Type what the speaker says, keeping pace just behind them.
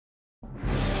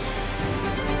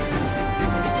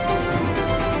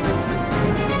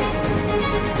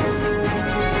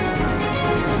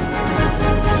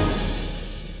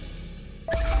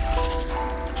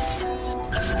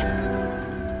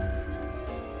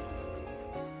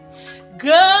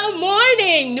Good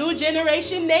morning, New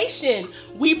Generation Nation.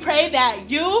 We pray that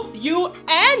you,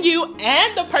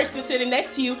 and the person sitting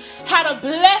next to you had a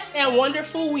blessed and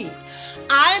wonderful week.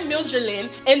 I'm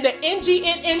Mildred in the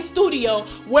NGNN studio,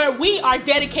 where we are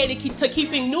dedicated to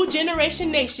keeping New Generation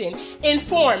Nation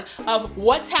informed of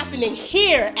what's happening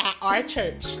here at our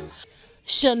church.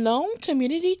 Shalom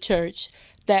Community Church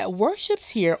that worships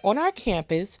here on our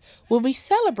campus will be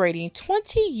celebrating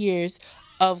 20 years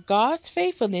of God's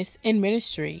faithfulness in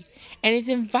ministry and is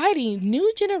inviting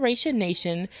New Generation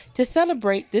Nation to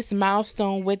celebrate this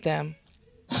milestone with them.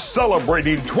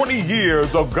 Celebrating 20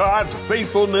 years of God's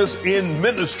faithfulness in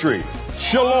ministry,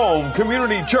 Shalom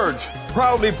Community Church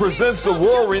proudly presents the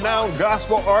world-renowned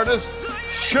gospel artist,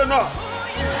 Shana.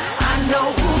 I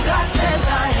know who God says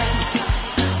I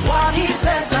am, what He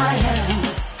says I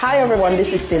am. Hi everyone,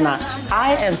 this is Sinach.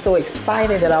 I am so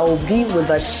excited that I will be with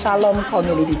the Shalom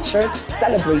Community Church,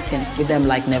 celebrating with them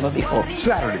like never before.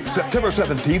 Saturday, September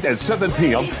 17th at 7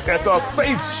 p.m. at the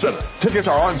Faith Center. Tickets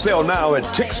are on sale now at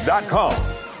Tix.com.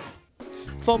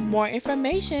 For more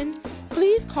information,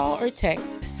 please call or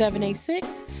text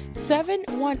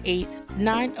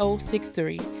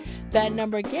 786-718-9063. That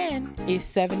number again is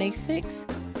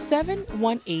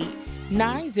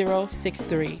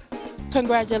 786-718-9063.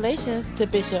 Congratulations to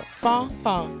Bishop Fong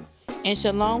Fong and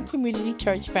Shalom Community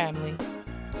Church family.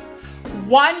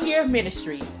 1 year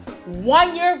ministry,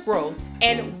 1 year of growth,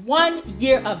 and 1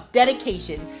 year of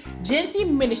dedication. Gen Z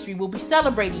Ministry will be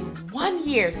celebrating 1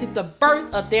 year since the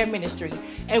birth of their ministry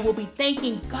and will be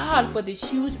thanking God for this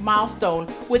huge milestone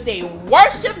with a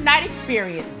worship night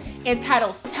experience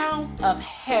entitled Sounds of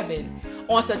Heaven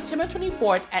on September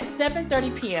 24th at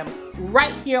 7:30 p.m.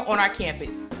 right here on our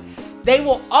campus. They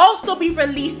will also be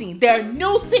releasing their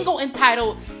new single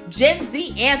entitled Gen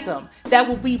Z Anthem that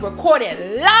will be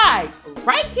recorded live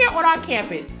right here on our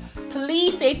campus.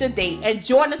 Please save the date and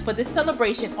join us for this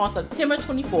celebration on September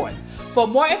 24th. For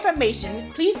more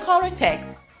information, please call or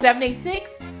text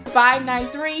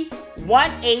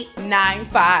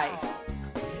 786-593-1895.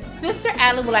 Sister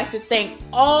Allen would like to thank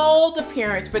all the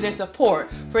parents for their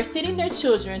support for sending their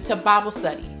children to Bible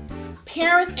study.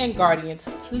 Parents and guardians,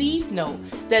 please know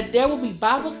that there will be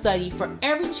Bible study for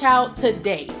every child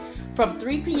today from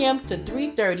 3 p.m. to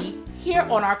 3:30 here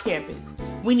on our campus.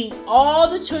 We need all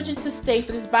the children to stay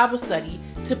for this Bible study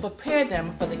to prepare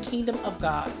them for the kingdom of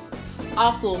God.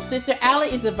 Also, Sister Allen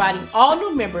is inviting all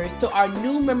new members to our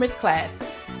new members class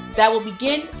that will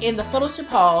begin in the fellowship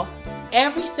hall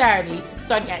every Saturday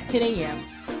starting at 10 a.m.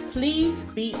 Please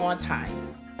be on time.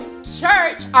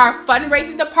 Church, our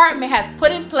fundraising department has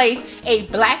put in place a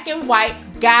black and white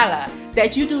gala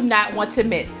that you do not want to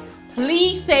miss.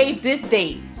 Please save this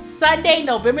date, Sunday,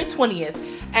 November 20th,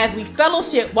 as we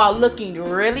fellowship while looking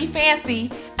really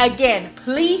fancy. Again,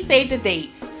 please save the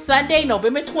date, Sunday,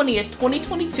 November 20th,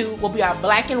 2022 will be our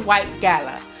black and white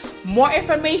gala. More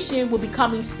information will be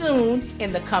coming soon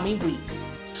in the coming weeks.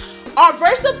 Our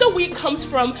verse of the week comes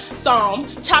from Psalm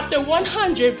chapter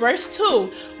 100 verse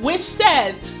 2, which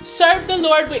says, "Serve the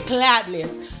Lord with gladness,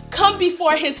 come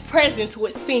before His presence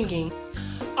with singing."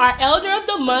 Our elder of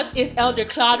the month is Elder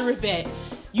Claude Rivette.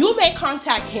 You may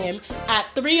contact him at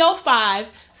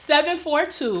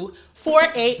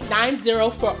 305-742-4890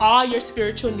 for all your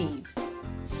spiritual needs.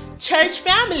 Church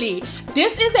family,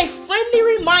 this is a friendly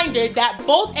reminder that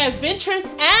both Adventures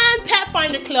and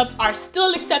Pathfinder clubs are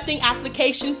still accepting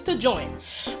applications to join.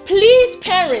 Please,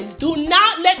 parents, do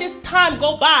not let this time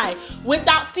go by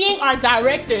without seeing our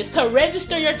directors to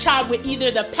register your child with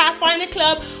either the Pathfinder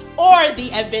club or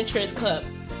the Adventures club.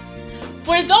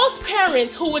 For those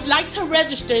parents who would like to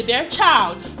register their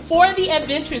child for the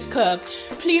Adventures Club,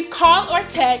 please call or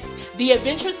text the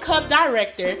Adventures Club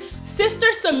Director,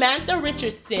 Sister Samantha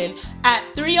Richardson, at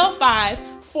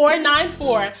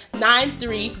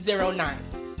 305-494-9309.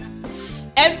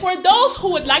 And for those who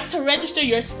would like to register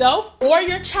yourself or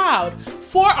your child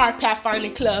for our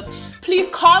Pathfinder Club, please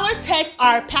call or text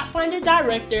our Pathfinder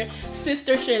Director,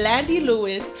 Sister Sherlandy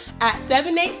Lewis, at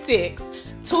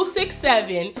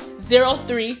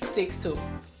 786-267-0362.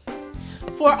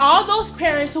 For all those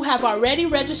parents who have already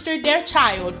registered their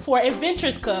child for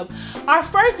Adventures Club, our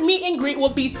first meet and greet will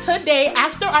be today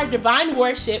after our divine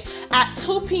worship at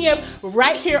 2 p.m.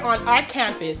 right here on our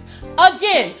campus.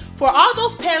 Again, for all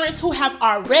those parents who have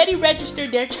already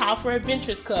registered their child for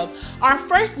Adventures Club, our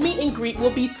first meet and greet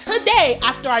will be today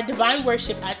after our divine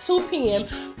worship at 2 p.m.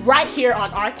 right here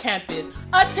on our campus.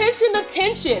 Attention,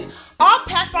 attention! All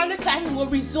Pathfinder classes will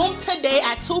resume today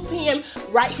at 2 p.m.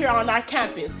 right here on our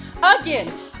campus.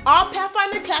 Again, all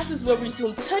Pathfinder classes will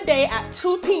resume today at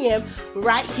 2 p.m.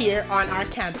 right here on our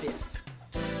campus.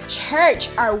 Church,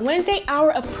 our Wednesday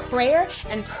hour of prayer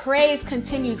and praise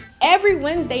continues every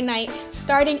Wednesday night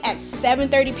starting at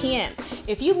 7:30 p.m.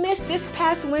 If you missed this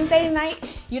past Wednesday night,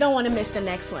 you don't want to miss the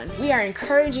next one. We are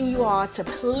encouraging you all to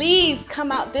please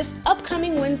come out this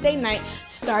upcoming Wednesday night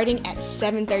starting at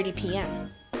 7:30 p.m.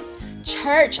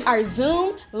 Church, our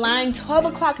Zoom line 12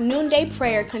 o'clock noonday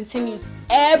prayer continues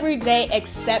every day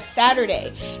except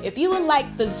Saturday. If you would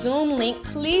like the Zoom link,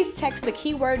 please text the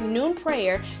keyword noon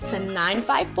prayer to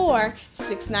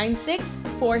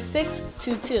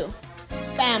 954-696-4622.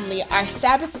 Family, our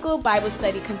Sabbath School Bible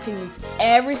study continues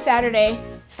every Saturday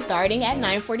starting at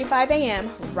 9:45 a.m.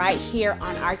 right here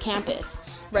on our campus.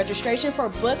 Registration for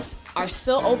books are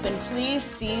still open. Please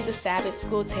see the Sabbath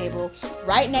School table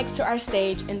right next to our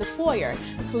stage in the foyer.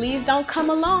 Please don't come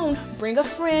alone. Bring a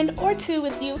friend or two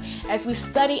with you as we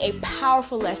study a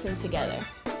powerful lesson together.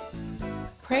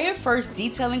 Prayer First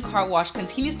Detailing Car Wash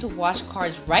continues to wash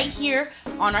cars right here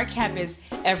on our campus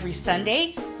every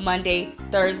Sunday, Monday,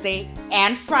 Thursday,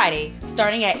 and Friday,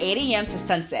 starting at 8 a.m. to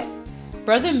sunset.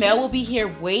 Brother Mel will be here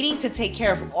waiting to take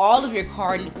care of all of your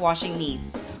car washing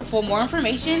needs. For more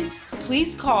information,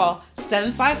 please call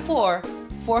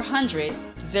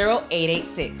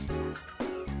 754-400-0886.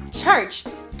 Church,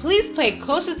 please pay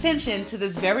close attention to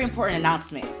this very important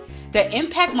announcement. The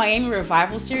Impact Miami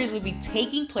Revival Series will be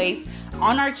taking place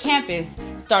on our campus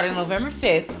starting November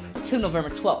 5th to November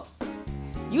 12th.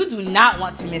 You do not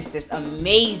want to miss this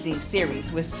amazing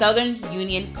series with Southern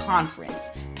Union Conference,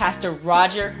 Pastor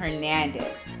Roger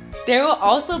Hernandez. There will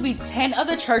also be 10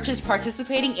 other churches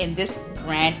participating in this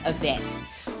grand event.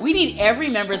 We need every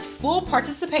member's full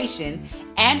participation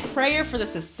and prayer for the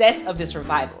success of this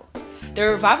revival. The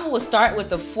revival will start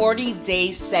with a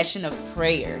 40-day session of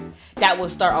prayer that will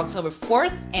start October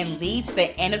 4th and lead to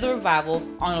the end of the revival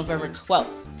on November 12th.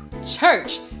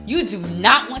 Church, you do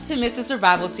not want to miss this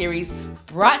revival series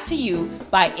brought to you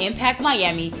by Impact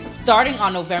Miami starting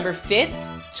on November 5th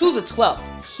to the 12th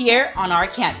here on our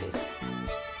campus.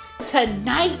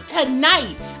 Tonight,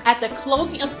 at the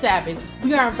closing of Sabbath,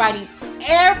 we are inviting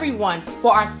everyone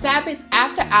for our Sabbath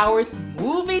after hours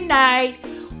movie night.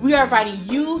 We are inviting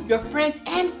you, your friends,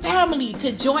 and family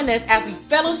to join us as we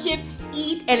fellowship,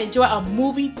 eat, and enjoy a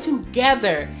movie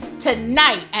together.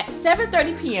 Tonight at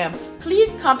 7:30 p.m.,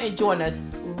 please come and join us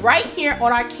right here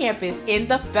on our campus in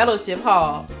the fellowship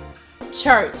hall.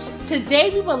 Church, today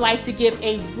we would like to give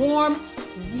a warm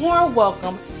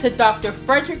welcome to Dr.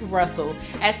 Frederick Russell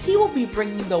as he will be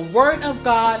bringing the Word of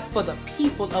God for the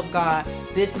people of God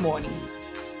this morning.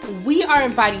 We are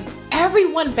inviting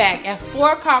everyone back at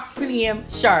 4 o'clock p.m.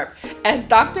 sharp as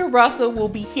Dr. Russell will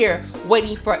be here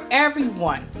waiting for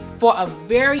everyone for a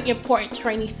very important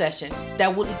training session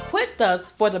that will equip us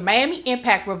for the Miami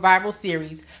Impact Revival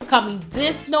Series coming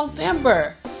this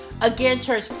November. Again,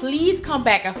 church, please come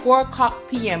back at 4 o'clock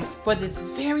p.m. for this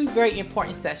very, very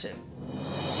important session.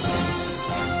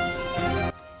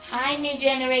 Hi, New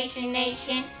Generation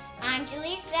Nation. I'm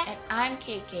Jaleesa. And I'm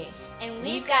KK. And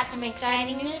we've got some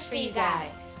exciting news for you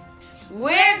guys.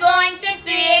 We're going to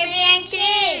 3ABN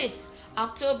Kids,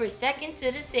 October 2nd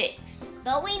to the 6th.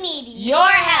 But we need your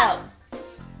help.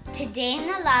 Today in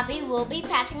the lobby, we'll be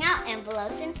passing out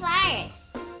envelopes and flyers.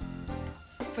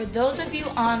 For those of you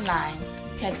online,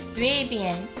 text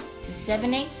 3ABN to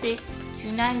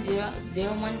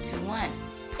 786-290-0121.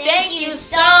 Thank you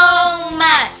so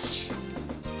much.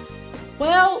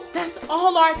 Well, that's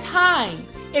all our time.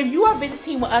 If you are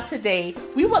visiting with us today,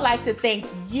 we would like to thank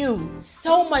you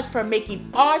so much for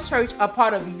making our church a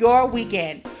part of your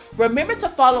weekend. Remember to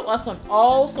follow us on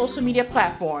all social media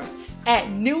platforms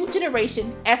at New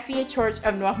Generation SDA Church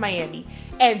of North Miami.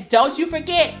 And don't you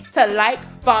forget to like,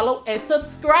 follow, and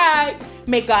subscribe.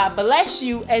 May God bless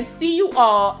you and see you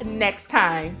all next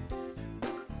time.